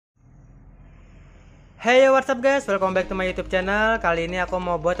Hey, what's up guys, welcome back to my YouTube channel. Kali ini aku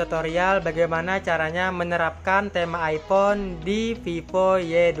mau buat tutorial bagaimana caranya menerapkan tema iPhone di Vivo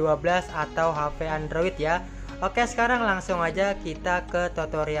Y12 atau HP Android ya. Oke, sekarang langsung aja kita ke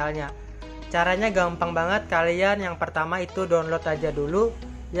tutorialnya. Caranya gampang banget. Kalian yang pertama itu download aja dulu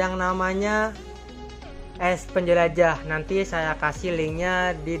yang namanya penjelajah. Nanti saya kasih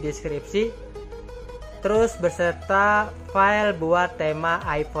linknya di deskripsi. Terus beserta file buat tema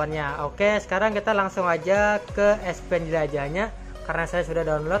iPhone-nya. Oke, sekarang kita langsung aja ke penjelajahnya karena saya sudah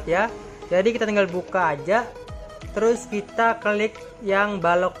download ya. Jadi kita tinggal buka aja. Terus kita klik yang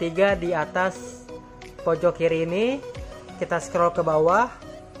balok 3 di atas pojok kiri ini. Kita scroll ke bawah.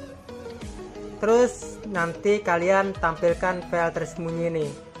 Terus nanti kalian tampilkan file tersembunyi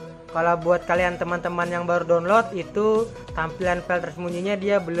nih. Kalau buat kalian teman-teman yang baru download itu tampilan file tersembunyinya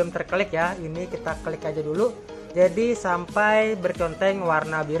dia belum terklik ya. Ini kita klik aja dulu. Jadi sampai berconteng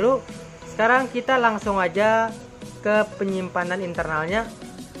warna biru. Sekarang kita langsung aja ke penyimpanan internalnya.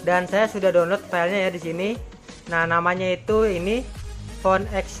 Dan saya sudah download filenya ya di sini. Nah, namanya itu ini phone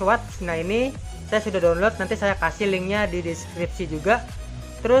X-Watch. Nah, ini saya sudah download. Nanti saya kasih linknya di deskripsi juga.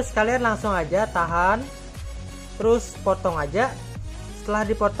 Terus kalian langsung aja tahan. Terus potong aja. Setelah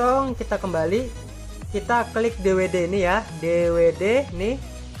dipotong kita kembali, kita klik DVD ini ya, DVD nih,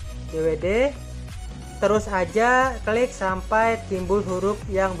 DVD. Terus aja klik sampai timbul huruf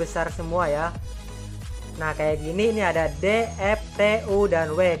yang besar semua ya. Nah kayak gini, ini ada D, F, T, U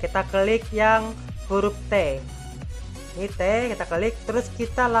dan W. Kita klik yang huruf T. Ini T, kita klik. Terus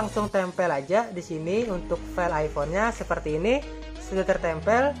kita langsung tempel aja di sini untuk file iPhone-nya seperti ini, sudah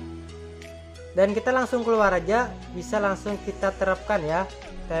tertempel. Dan kita langsung keluar aja, bisa langsung kita terapkan ya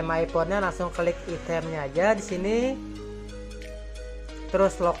tema iPhone-nya. Langsung klik itemnya aja di sini.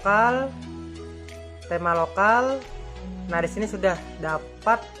 Terus lokal, tema lokal. Nah, di sini sudah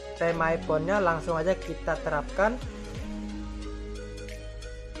dapat tema iPhone-nya, langsung aja kita terapkan.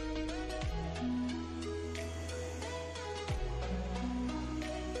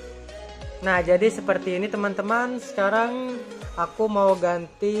 Nah, jadi seperti ini teman-teman. Sekarang aku mau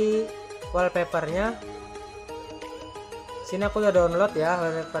ganti wallpapernya. Sini aku udah download ya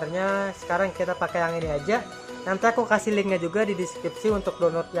wallpapernya. Sekarang kita pakai yang ini aja. Nanti aku kasih linknya juga di deskripsi untuk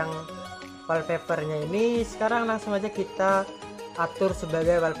download yang wallpapernya ini. Sekarang langsung aja kita atur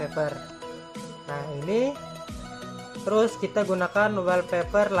sebagai wallpaper. Nah ini. Terus kita gunakan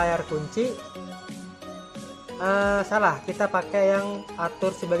wallpaper layar kunci. Salah, kita pakai yang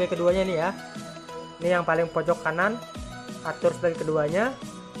atur sebagai keduanya nih ya. Ini yang paling pojok kanan, atur sebagai keduanya.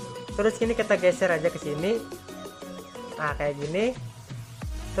 Terus ini kita geser aja ke sini. Nah kayak gini.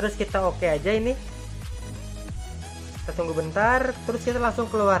 Terus kita oke aja ini. Kita tunggu bentar. Terus kita langsung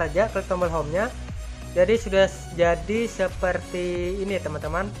keluar aja, klik tombol home nya. Jadi sudah jadi seperti ini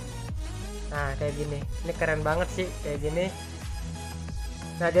teman-teman. Nah kayak gini. Ini keren banget sih kayak gini.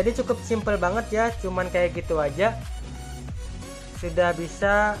 Nah jadi cukup simple banget ya. Cuman kayak gitu aja sudah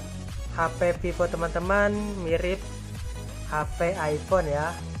bisa HP Vivo teman-teman mirip HP iPhone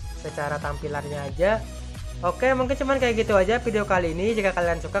ya, secara tampilannya aja. Oke, mungkin cuman kayak gitu aja video kali ini. Jika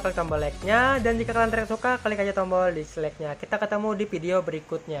kalian suka, klik tombol like-nya, dan jika kalian tidak suka, klik aja tombol dislike-nya. Kita ketemu di video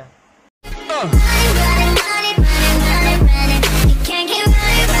berikutnya.